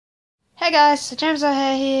Hey guys, James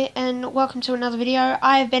O'Hare here, and welcome to another video.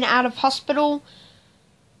 I have been out of hospital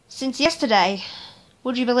since yesterday.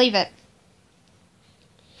 Would you believe it?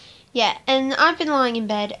 Yeah, and I've been lying in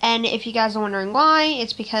bed, and if you guys are wondering why,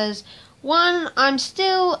 it's because, one, I'm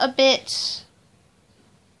still a bit...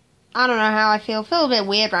 I don't know how I feel a bit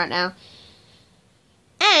weird right now.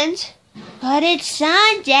 But it's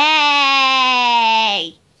Sunday!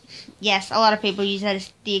 Yes, a lot of people use that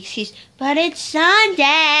as the excuse, but it's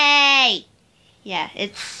Sunday! Yeah,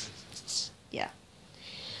 yeah.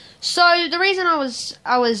 So, the reason I was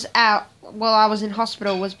out, I was in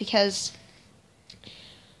hospital, was because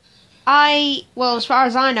as far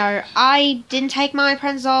as I know, I didn't take my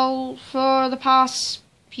Pranzol for the past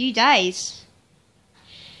few days.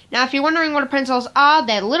 Now, if you're wondering what Pranzols are,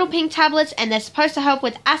 they're little pink tablets, and they're supposed to help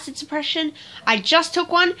with acid suppression. I just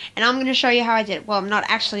took one, and I'm going to show you how I did it. Well, I'm not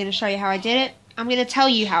actually going to show you how I did it. I'm going to tell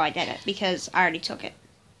you how I did it, because I already took it.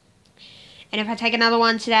 And if I take another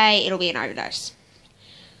one today, it'll be an overdose.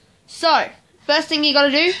 So, first thing you got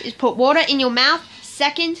to do is put water in your mouth.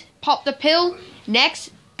 Second, pop the pill.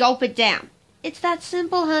 Next, gulp it down. It's that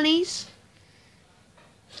simple, honeys.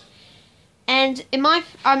 And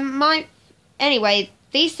anyway,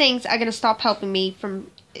 these things are going to stop are going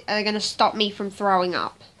to stop me from throwing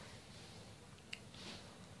up.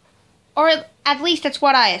 Or at least that's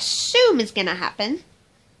what I assume is going to happen.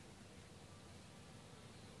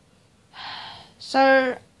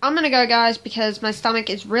 So, I'm going to go, guys, because my stomach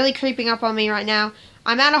is really creeping up on me right now.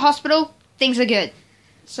 I'm out of hospital. Things are good.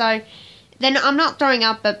 So, then I'm not throwing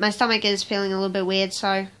up, but my stomach is feeling a little bit weird, so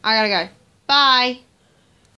I gotta go. Bye!